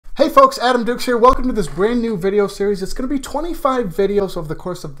Hey folks, Adam Dukes here. Welcome to this brand new video series. It's going to be 25 videos over the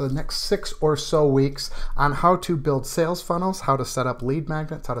course of the next 6 or so weeks on how to build sales funnels, how to set up lead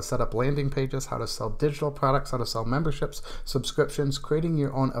magnets, how to set up landing pages, how to sell digital products, how to sell memberships, subscriptions, creating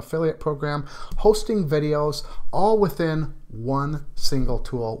your own affiliate program, hosting videos, all within one single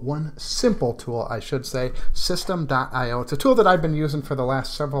tool, one simple tool, I should say, System.io. It's a tool that I've been using for the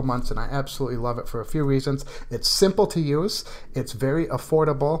last several months, and I absolutely love it for a few reasons. It's simple to use, it's very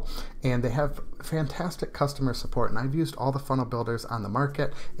affordable, and they have fantastic customer support. And I've used all the funnel builders on the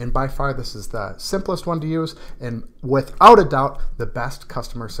market, and by far this is the simplest one to use, and without a doubt, the best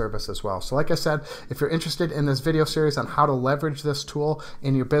customer service as well. So like I said, if you're interested in this video series on how to leverage this tool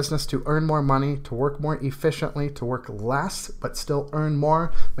in your business to earn more money, to work more efficiently, to work less, but still earn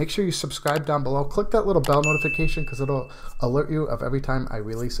more, make sure you subscribe down below. Click that little bell notification because it'll alert you of every time I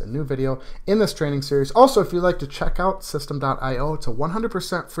release a new video in this training series. Also, if you'd like to check out System.io, it's a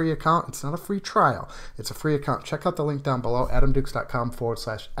 100% free account. It's not a free trial. It's a free account. Check out the link down below,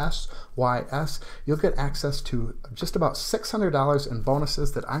 adamdukes.com/SYS. You'll get access to just about $600 in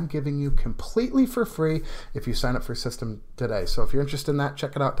bonuses that I'm giving you completely for free if you sign up for System today. So if you're interested in that,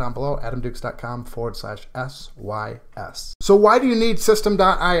 check it out down below, adamdukes.com/SYS. So why do you need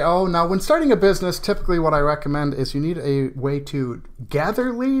System.io? Now, when starting a business, typically what I recommend is you need a way to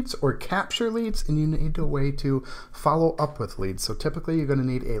gather leads or capture leads, and you need a way to follow up with leads. So typically you're going to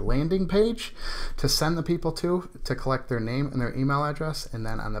need a landing page to send the people to collect their name and their email address. And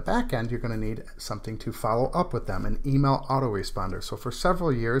then on the back end, you're going to need something to follow up with them, an email autoresponder. So for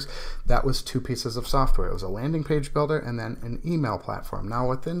several years, that was two pieces of software. It was a landing page builder and then an email platform. Now,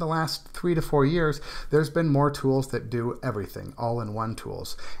 within the last 3 to 4 years, there's been more tools that do everything, all-in-one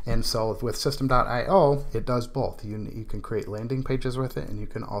tools. And so with System.io, it does both. You can create landing pages with it, and you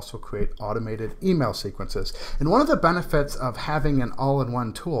can also create automated email sequences. And one of the benefits of having an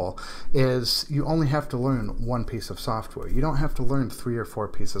all-in-one tool is you only have to learn one piece of software. You don't have to learn 3 or 4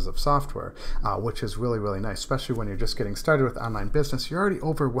 pieces of software, which is really, really nice, especially when you're just getting started with online business. You're already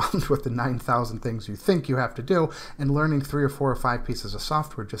overwhelmed with the 9,000 things you think you have to do, and learning 3 or 4 or 5 pieces of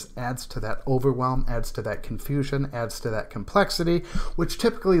software just adds to that overwhelm, adds to that confusion, adds to that complexity, which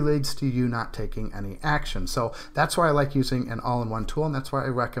typically leads to you not taking any action. So that's why I like using an all-in-one tool, and that's why I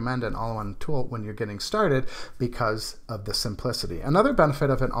recommend an all-in-one tool when you're getting started, because of the simplicity. Another benefit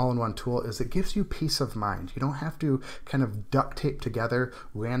of an all-in-one tool is it gives you peace of mind. You don't have to kind of duct tape together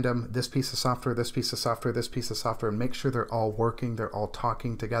random this piece of software, this piece of software, this piece of software, and make sure they're all working, they're all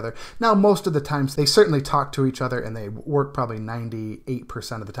talking together. Now, most of the times they certainly talk to each other, and they work probably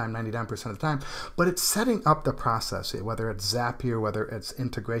 98% of the time, 99% of the time, but it's setting up the process, whether it's Zapier, whether it's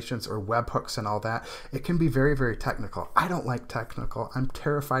integrations or webhooks and all that. It can be very, very technical. I don't like technical. I'm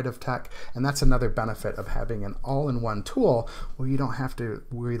terrified of tech, and that's another benefit of having an all-in-one tool where you don't have to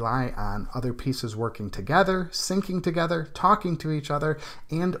rely on other pieces working together, syncing together, talking to each other,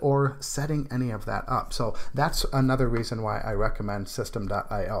 and or setting any of that up. So that's another reason why I recommend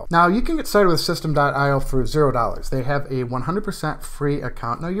System.io. Now, you can get started with System.io for $0. They have a 100% free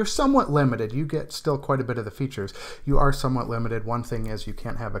account. Now, you're somewhat limited. You get still quite a bit of the features. You are somewhat limited. One thing is you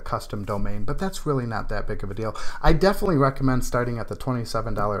can't have a custom domain, but that's really not that big of a deal. I definitely recommend starting at the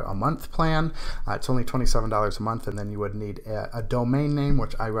 $27 a month plan. It's only $27 a month, and then you would need a domain name,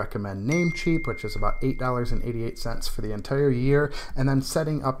 which I recommend Namecheap, which is about $8.88 for the entire year, and then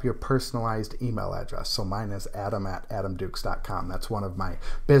setting up your personalized email address. So mine is adam@adamdukes.com. That's one of my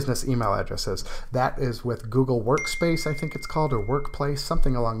business email addresses. That is with Google Workspace, I think it's called, or Workplace,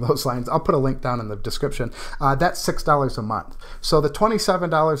 something along those lines. I'll put a link down in the description. That's $6 a month. So the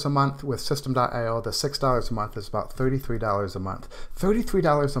 $27 a month with System.io, the $6 a month is about $33 a month.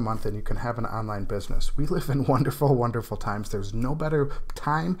 $33 a month, and you can have an online business. We live in wonderful, wonderful times. There's no better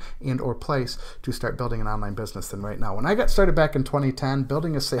time and or place to start building an online business than right now. When I got started back in 2010,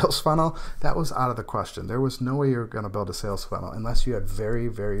 building a sales funnel, that was out of the question. There was no way you were going to build a sales funnel unless you had very,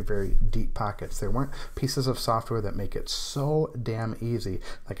 very, very deep pockets. There weren't pieces of software that make it so damn easy.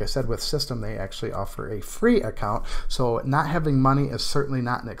 Like I said, with System, they actually offer a free account, so not having money is certainly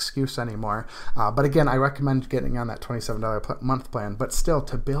not an excuse anymore. But again, I recommend getting on that $27 a month plan, but still,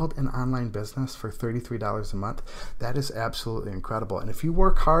 to build an online business for $33 a month, that is absolutely incredible. And if you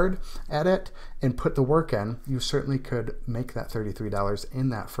work hard at it and put the work in, you certainly could make that $33 in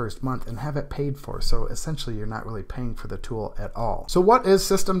that first month and have it paid for. So essentially you're not really paying for the tool at all. So what is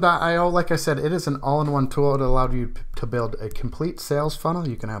System.io? Like I said, it is an all-in-one tool. It allowed you to build a complete sales funnel.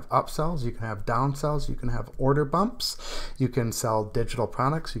 You can have upsells, you can have downsells, you can have order bumps, you can sell digital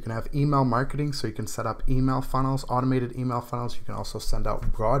products, you can have email marketing, so you can set up email funnels, automated email funnels. You can also send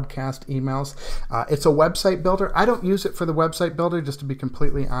out broadcast emails. It's a website builder. I don't use it for the website builder, just to be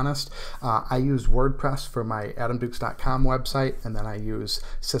completely honest. I use WordPress for my adamdukes.com website, and then I use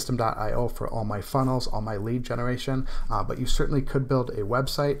System.io for all my funnels, all my lead generation. But you certainly could build a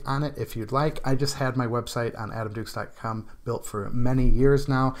website on it if you'd like. I just had my website on adamdukes.com built for many years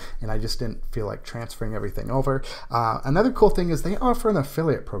now, and I just didn't feel like transferring everything over. Another cool thing is they offer an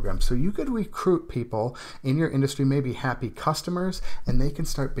affiliate program, so you could recruit people in your industry, maybe happy customers, and they can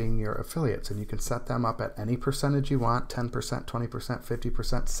start being your affiliates, and you can set them up at any percentage you want, 10%, 20%,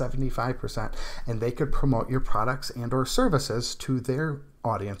 50%, 75%, and they could promote your products and or services to their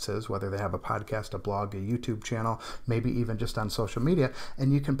audiences, whether they have a podcast, a blog, a YouTube channel, maybe even just on social media,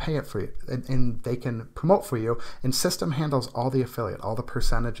 and you can pay it for you, and they can promote for you, and System handles all the affiliate, all the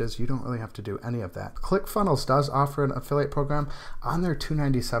percentages. You don't really have to do any of that. ClickFunnels does offer an affiliate program on their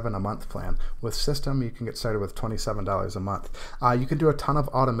 $297 a month plan. With System, you can get started with $27 a month. You can do a ton of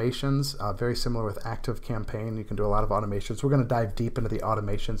automations, very similar with ActiveCampaign. You can do a lot of automations. We're going to dive deep into the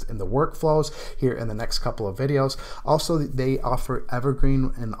automations in the workflows here in the next couple of videos. Also, they offer evergreen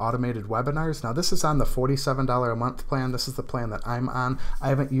and automated webinars. Now, this is on the $47 a month plan. This is the plan that I'm on. I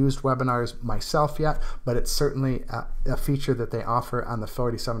haven't used webinars myself yet, but it's certainly a feature that they offer on the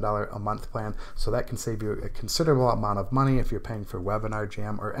 $47 a month plan. So that can save you a considerable amount of money if you're paying for Webinar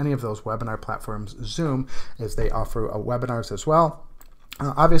Jam or any of those webinar platforms. Zoom, as they offer webinars as well.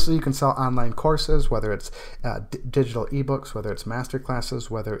 Obviously, you can sell online courses, whether it's digital ebooks, whether it's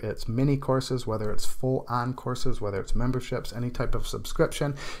masterclasses, whether it's mini courses, whether it's full-on courses, whether it's memberships, any type of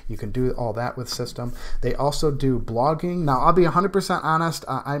subscription. You can do all that with System. They also do blogging. Now, I'll be 100% honest.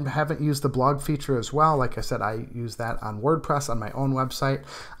 I haven't used the blog feature as well. Like I said, I use that on WordPress on my own website.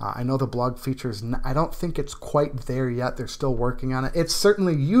 I know the blog features, I don't think it's quite there yet. They're still working on it. It's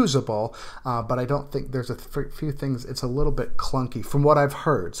certainly usable, but I don't think there's a few things. It's a little bit clunky from what I've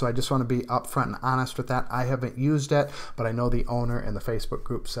heard. So I just want to be upfront and honest with that. I haven't used it, but I know the owner and the Facebook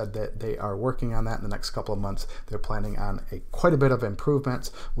group said that they are working on that in the next couple of months. They're planning on quite a bit of improvements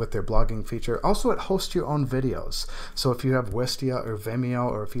with their blogging feature. Also, it hosts your own videos. So if you have Wistia or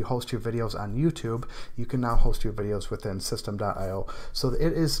Vimeo, or if you host your videos on YouTube, you can now host your videos within System.io. So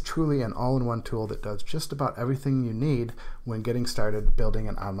it is truly an all-in-one tool that does just about everything you need when getting started building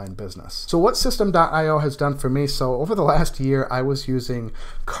an online business. So what System.io has done for me, so over the last year, I was using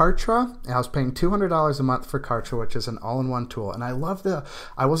Kartra, and I was paying $200 a month for Kartra, which is an all-in-one tool. And I was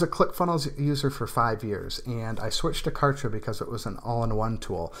a ClickFunnels user for 5 years, and I switched to Kartra because it was an all-in-one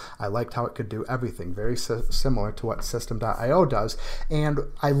tool. I liked how it could do everything, very similar to what System.io does. And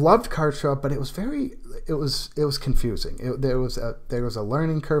I loved Kartra, but it was confusing. There was a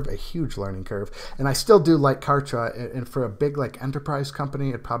learning curve, a huge learning curve. And I still do like Kartra, and for a big like enterprise company,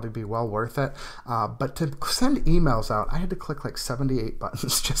 it'd probably be well worth it. But to send emails out, I had to click like 78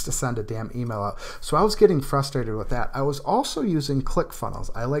 buttons just to send a damn email out. So I was getting frustrated with that. I was also using ClickFunnels.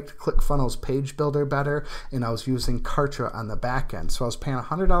 I liked ClickFunnels Page Builder better, and I was using Kartra on the back end. So I was paying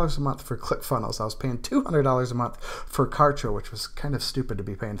 $100 a month for ClickFunnels. I was paying $200 a month for Kartra, which was kind of stupid to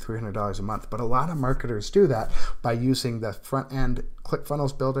be paying $300 a month. But a lot of marketers do that by using the front end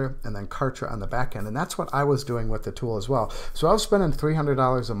ClickFunnels Builder and then Kartra on the back end. And that's what I was doing with the tool as well. So I was spending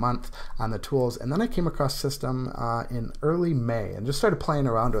 $300 a month on the tools, and then I came across System in early May and just started playing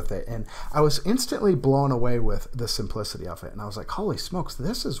around with it. And I was instantly blown away with the simplicity of it. And I was like, holy smokes,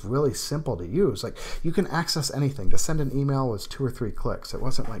 this is really simple to use. Like, you can access anything. To send an email was 2 or 3 clicks. It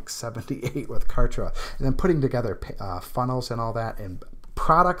wasn't like 78 with Kartra. And then putting together funnels and all that and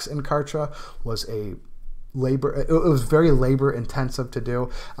products in Kartra was it was very labor intensive to do,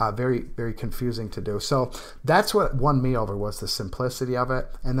 very confusing to do. So that's what won me over, was the simplicity of it,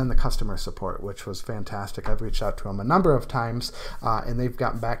 and then the customer support, which was fantastic. I've reached out to them a number of times, and they've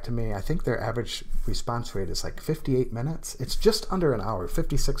gotten back to me. I think their average response rate is like 58 minutes. It's just under an hour,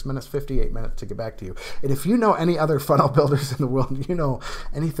 56 minutes, 58 minutes to get back to you. And if you know any other funnel builders in the world, you know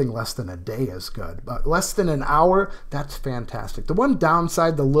anything less than a day is good, but less than an hour, that's fantastic. The one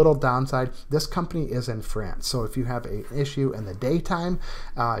downside, the little downside, this company is in France. France. So if you have an issue in the daytime,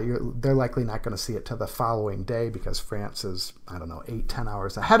 they're likely not going to see it till the following day because France is, I don't know, 8-10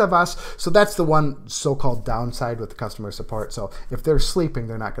 hours ahead of us. So that's the one so-called downside with the customer support. So if they're sleeping,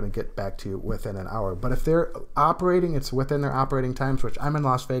 they're not going to get back to you within an hour. But if they're operating, it's within their operating times, which I'm in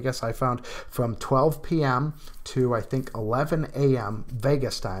Las Vegas. I found from 12 p.m. to I think 11 a.m.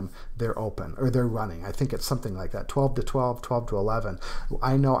 Vegas time, they're open or they're running. I think it's something like that, 12 to 12, 12 to 11.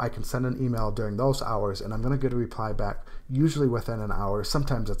 I know I can send an email during those hours and I'm going to get a reply back usually within an hour.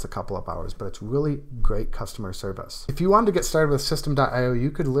 Sometimes it's a couple of hours, but it's really great customer service. If you wanted to get started with System.io,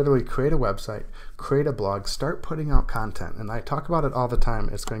 you could literally create a website, create a blog, start putting out content. And I talk about it all the time.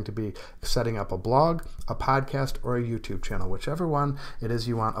 It's going to be setting up a blog, a podcast, or a YouTube channel, whichever one it is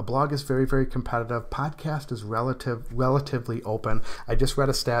you want. A blog is very, very competitive. Podcast is relatively open. I just read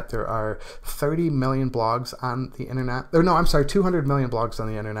a stat. There are 30 million blogs on the internet. Or no, I'm sorry, 200 million blogs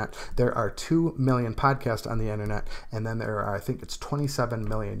on the internet. There are 2 million podcasts on the internet. And then there are, I think it's 27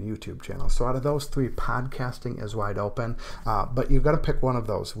 million YouTube channels. So out of those three, podcasting is wide open. But you've got to pick one of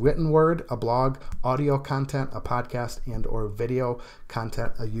those. Written word, a blog, audio content, a podcast, and or video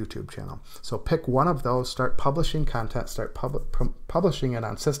content, a YouTube channel. So pick one of those, start publishing content, start publishing it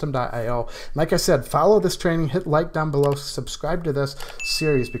on System.io. Like I said, follow this training, hit like down below, subscribe to this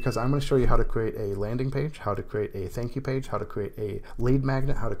series because I'm going to show you how to create a landing page, how to create a thank you page, how to create a lead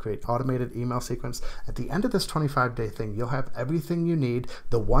magnet, how to create automated email sequence. At the end of this 25-day thing, you'll have everything you need,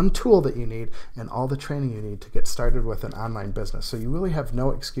 the one tool that you need, and all the training you need to get started with an online business. So you really have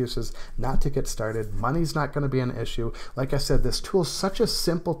no excuses not to get started. Money's not going to be an issue. Like I said, this tool is such a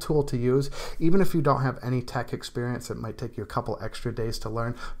simple tool to use. Even if you don't have any tech experience, it might take you a couple extra days to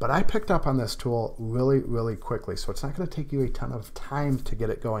learn. But I picked up on this tool really, really quickly. So it's not going to take you a ton of time to get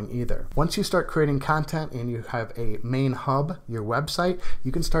it going either. Once you start creating content and you have a main hub, your website,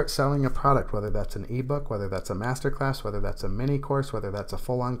 you can start selling a product, whether that's an ebook, whether that's a masterclass, whether that's a mini course, whether that's a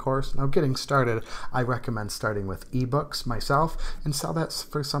full-on course. Now getting started, I recommend starting with ebooks myself and sell that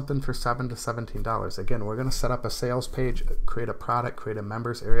for something for $7 to $17. Again, we're going to set up a sales page, create a product, create a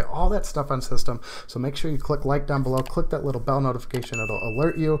members area, all that stuff on System. So make sure you click like down below, click that little bell notification. It'll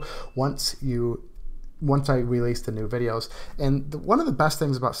alert you once I release the new videos. And one of the best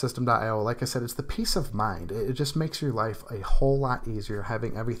things about System.io, like I said, is the peace of mind. It just makes your life a whole lot easier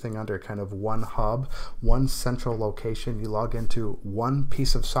having everything under kind of one hub, one central location. You log into one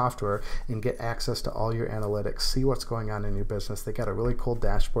piece of software and get access to all your analytics, see what's going on in your business. They got a really cool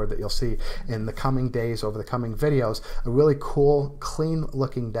dashboard that you'll see in the coming days over the coming videos, a really cool, clean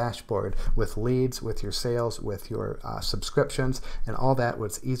looking dashboard with leads, with your sales, with your subscriptions, and all that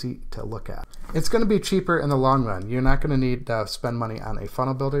was easy to look at. It's going to be cheaper in the long run. You're not going to need to spend money on a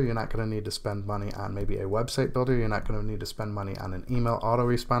funnel builder. You're not going to need to spend money on maybe a website builder. You're not going to need to spend money on an email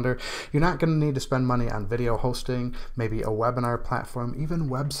autoresponder. You're not going to need to spend money on video hosting, maybe a webinar platform, even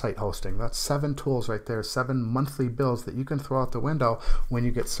website hosting. That's 7 tools right there, 7 monthly bills that you can throw out the window when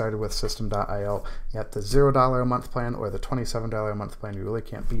you get started with System.io. At the $0 a month plan or the $27 a month plan, you really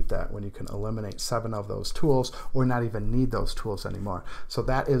can't beat that when you can eliminate 7 of those tools or not even need those tools anymore. So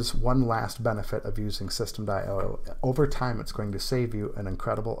that is one last benefit of using System.io. Over time, it's going to save you an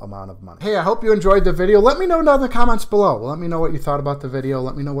incredible amount of money. Hey, I hope you enjoyed the video. Let me know down in the comments below. Let me know what you thought about the video.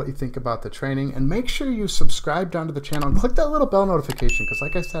 Let me know what you think about the training. And make sure you subscribe down to the channel and click that little bell notification because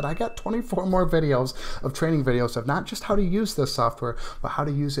like I said, I got 24 more videos of training videos of not just how to use this software, but how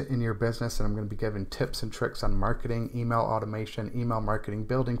to use it in your business. And I'm going to be giving tips and tricks on marketing, email automation, email marketing,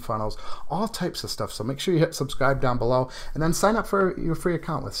 building funnels, all types of stuff. So make sure you hit subscribe down below and then sign up for your free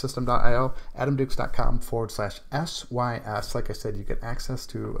account with System.io, adamdukes.com/SYS. Like I said, you get access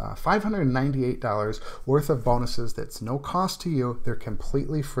to $598 worth of bonuses that's no cost to you. They're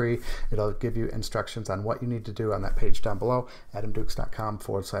completely free. It'll give you instructions on what you need to do on that page down below,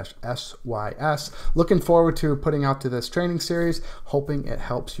 adamdukes.com/SYS. Looking forward to putting out to this training series, hoping it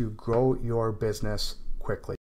helps you grow your business quickly.